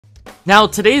Now,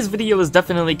 today's video is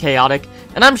definitely chaotic,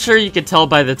 and I'm sure you could tell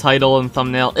by the title and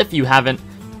thumbnail, if you haven't,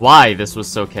 why this was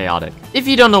so chaotic. If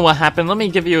you don't know what happened, let me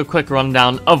give you a quick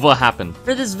rundown of what happened.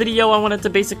 For this video, I wanted to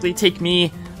basically take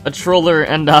me, a troller,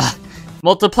 and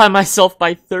multiply myself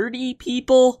by 30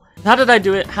 people. How did I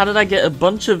do it? How did I get a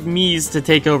bunch of me's to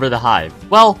take over the hive?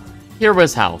 Well, here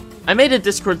was how. I made a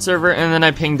Discord server and then I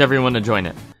pinged everyone to join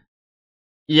it.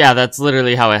 Yeah, that's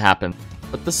literally how it happened.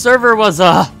 But the server was,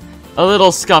 a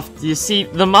little scuffed. You see,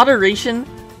 the moderation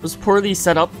was poorly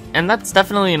set up, and that's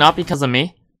definitely not because of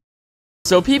me.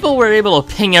 So people were able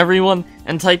to ping everyone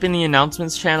and type in the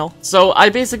announcements channel. So I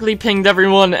basically pinged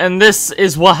everyone, and this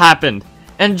is what happened.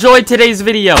 Enjoy today's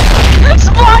video.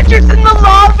 Splotcher's in the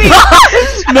lobby!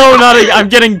 No, not a- I'm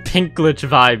getting pink glitch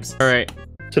vibes. Alright.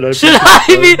 Should I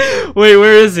be- Wait,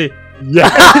 where is he? Yeah.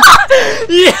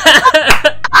 Yeah!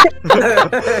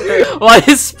 Why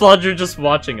is Splodger just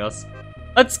watching us?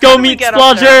 Let's go meet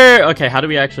Splodger! Okay, how do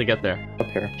we actually get there? Up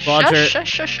here.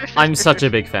 Splodger, I'm such a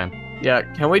big fan. Yeah,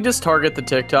 can we just target the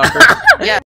TikToker?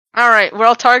 Yeah. Alright, we're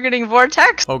all targeting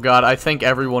Vortex. Oh god, I think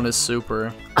everyone is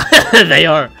super. They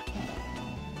are.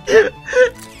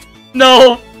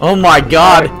 No! Oh my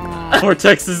god!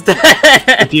 Vortex is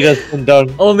dead! You guys been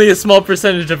done. Only a small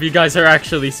percentage of you guys are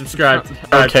actually subscribed.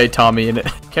 Okay, Tommy, in it.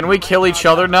 Can we kill each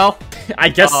other now? I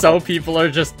guess so, people are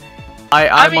just...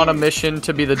 I'm on a mission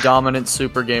to be the dominant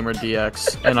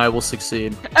SuperGamerDX, and I will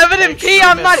succeed. EVIDENTP,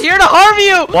 I'm not here to harm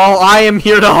you! Well, I am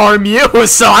here to harm you,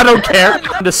 so I don't care!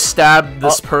 To stab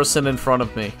this person in front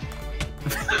of me.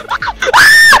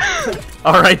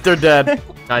 Alright, they're dead.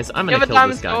 Guys, I'm gonna kill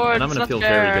this guy, and I'm gonna feel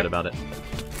very good about it.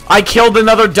 I killed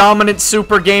another dominant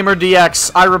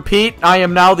SuperGamerDX. I repeat, I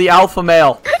am now the alpha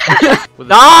male.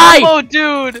 Die! Oh,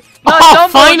 dude! Oh,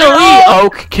 finally!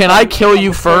 Oak, can I kill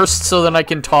you first so then I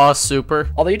can toss super?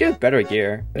 Although you do have better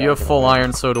gear. You have full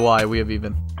iron, so do I. We have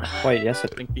even. Wait, yes, I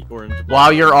think the orange.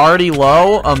 Wow, you're already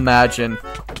low? Imagine.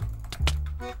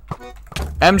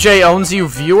 MJ owns you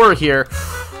viewer here.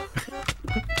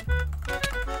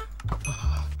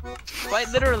 Quite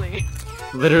literally.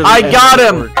 Literally. I got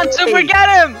him! Come on, Super,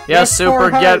 get him! Yeah, Super,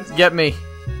 get me.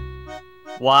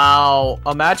 Wow,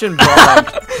 imagine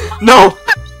blob. No!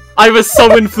 I was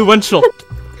so influential.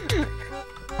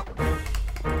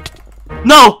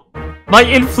 No! My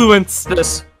influence!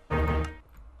 This.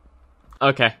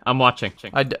 Okay, I'm watching.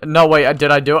 No, wait,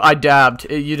 did I do it? I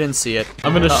dabbed. You didn't see it.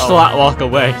 I'm gonna Schlatt walk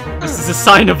away. This is a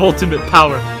sign of ultimate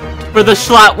power. For the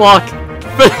Schlatt walk!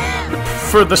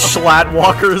 For the Schlatt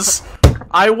walkers.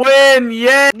 I win!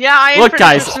 Yeah! Yeah, I am. Look,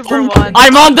 guys, Super one.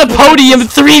 I'm on the podium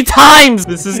 3 times!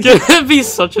 This is gonna be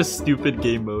such a stupid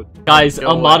game mode. Guys,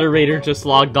 a moderator just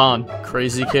logged on.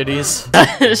 Crazy kitties.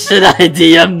 Should I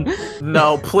DM?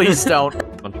 No, please don't.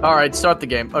 Alright, start the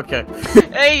game. Okay.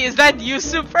 Hey, is that you,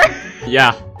 Super?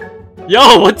 Yeah.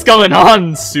 Yo, what's going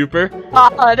on, Super?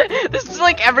 God, this is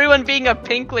like everyone being a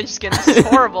Pinklage skin. This is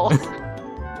horrible.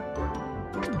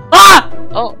 Ah!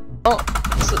 Oh.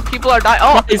 So people are dying.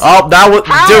 Oh, Oh, that was-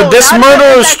 dude, this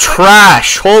murder is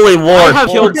trash! Holy lord. I have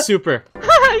killed Super.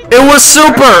 It was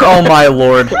Super! Oh my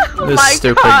lord. This my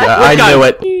stupid God. guy. I knew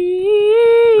it.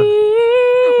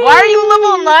 why are you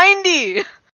level 90?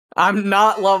 I'm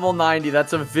not level 90,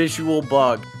 that's a visual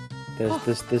bug.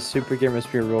 This Super Gamer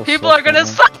must be a real. People are gonna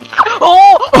suck.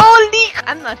 Oh, holy!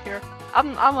 I'm not here.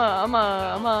 I'm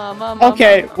a.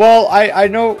 Okay, well, I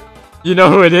know. You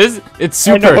know who it is? It's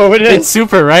Super. I know who it is. It's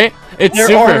Super, right? It's They're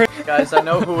Super. orange. Guys, I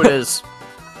know who it is.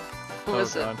 Who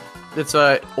is it? God. It's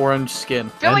a orange skin. I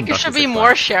feel like there should be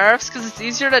more sheriffs because it's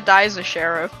easier to die as a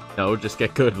sheriff. No, just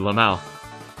get good, Lamau.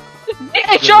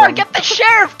 HR, get the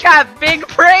sheriff cap, big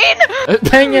brain!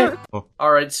 Dang it!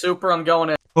 Alright, Super, I'm going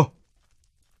in. What's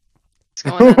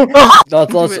going on?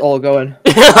 Let's all go in.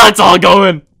 Let's all go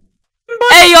in.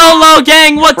 Hey, YOLO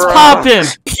gang, what's poppin'?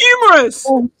 Humorous!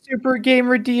 Oh, Super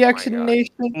Gamer DX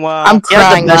Nation. Wow. I'm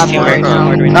crying.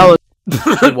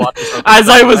 As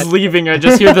I was leaving, I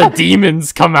just hear the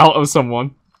demons come out of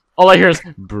someone. All I hear is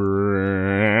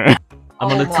brrrr.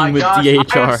 I'm on a team with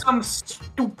DHR. Some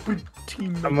stupid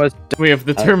team. We have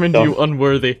determined you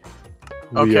unworthy.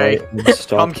 Okay,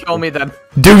 come kill me then.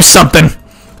 Do something!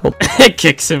 It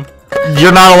kicks him.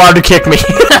 You're not allowed to kick me.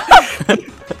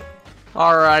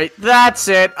 Alright, that's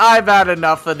it. I've had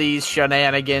enough of these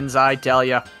shenanigans, I tell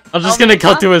ya. I'm just gonna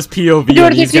cut to his POV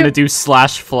and he's gonna do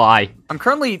 /fly. I'm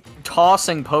currently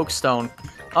tossing Pokestone.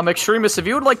 Extremus, if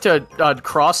you would like to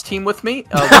cross team with me,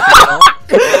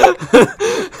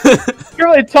 You're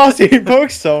really tossing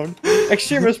Pokestone.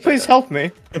 Extremus, please help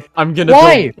me. I'm gonna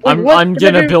Why? build, I'm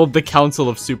gonna build the Council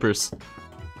of Supers.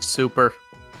 Super.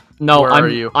 No, Where are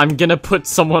you? I'm gonna put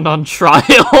someone on trial.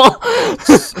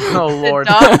 Oh lord.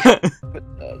 Duck.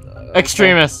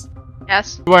 Extremus,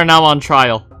 Yes. you are now on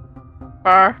trial.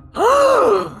 Bar.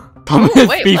 Come Ooh,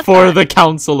 wait, before what's the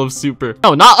Council of Super.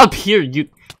 No, not up here. You.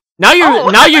 Now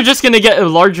you're just gonna get a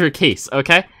larger case,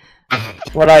 okay?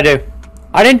 What'd I do?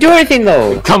 I didn't do anything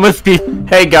though. Come with me.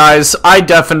 Hey guys, I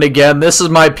deafened again. This is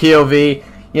my POV.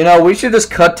 You know, we should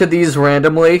just cut to these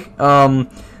randomly.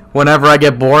 Whenever I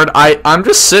get bored. I'm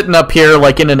just sitting up here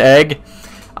like in an egg.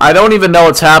 I don't even know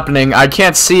what's happening. I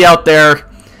can't see out there.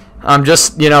 I'm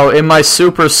just, you know, in my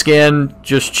super skin,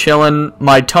 just chilling.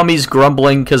 My tummy's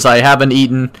grumbling because I haven't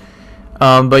eaten.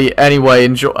 But anyway,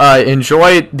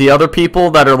 enjoy the other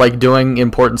people that are like doing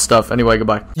important stuff. Anyway,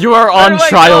 goodbye. You are Where on do I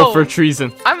trial go? for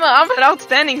treason. I'm an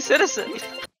outstanding citizen.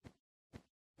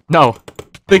 No.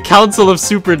 The Council of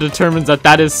Super determines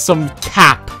that is some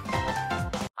cap.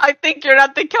 I think you're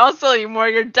not the council anymore.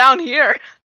 You're down here.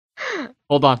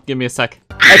 Hold on, give me a sec.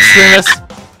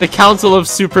 Extremus, the Council of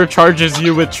Super charges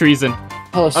you with treason.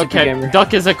 Hello, Super Okay, Gamer.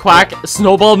 Duck is a quack.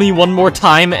 Snowball me one more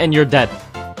time and you're dead.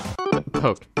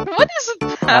 Poke. What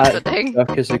is happening?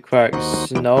 Duck is a quack.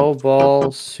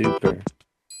 Snowball Super.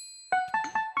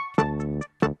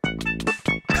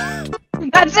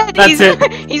 That's it. That's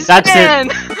it. He's That's it.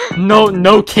 dead.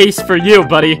 No case for you,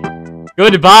 buddy.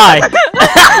 Goodbye.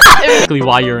 Exactly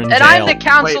why you're in jail. And I'm the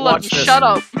council Wait, of watch this. shut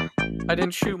up. I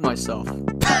didn't shoot myself.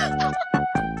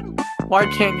 Why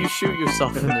can't you shoot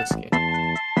yourself in this game?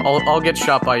 I'll get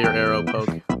shot by your arrow, Poke.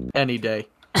 Any day.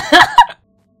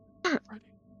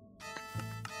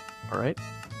 Alright.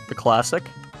 The classic.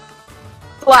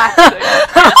 Classic.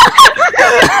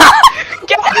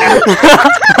 Get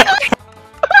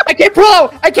I can't pull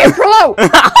out! I can't pull out!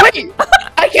 Wait!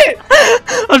 I can't!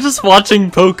 I'm just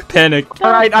watching Poke panic.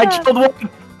 Alright, I killed one!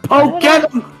 Poke,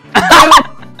 get him!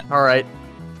 Alright.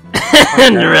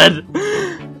 And red.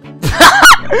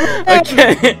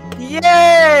 Okay.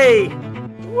 Yay!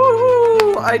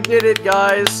 Woohoo! I did it,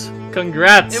 guys.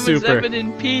 Congrats, It was Super.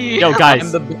 EVIDENTP. Yo, guys.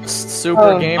 I'm the best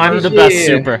super gamer. I'm the best Yeah.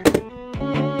 Super.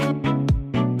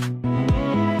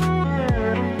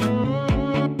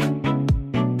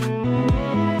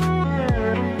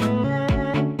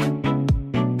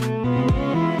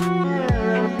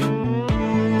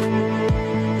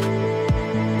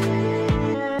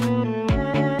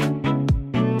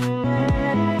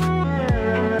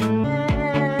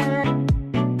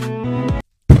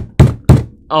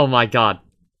 Oh my god.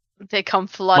 They come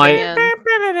flooding in.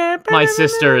 My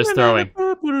sister is throwing.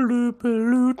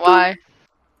 Why?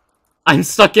 I'm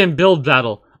stuck in build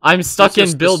battle. I'm stuck What's in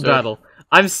your build sister? battle.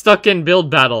 I'm stuck in build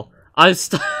battle. I'm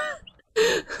stuck.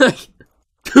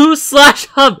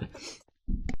 2/hub.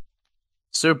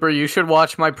 Super, you should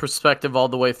watch my perspective all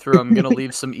the way through. I'm gonna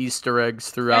leave some Easter eggs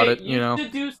throughout it, you know.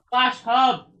 do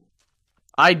 /hub.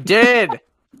 I did!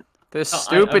 This No, I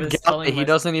stupid was guy, telling he my-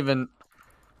 doesn't even...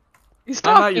 He's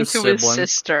I'm not talking your to his sibling.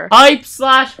 sister. Hype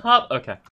 /hub. Okay.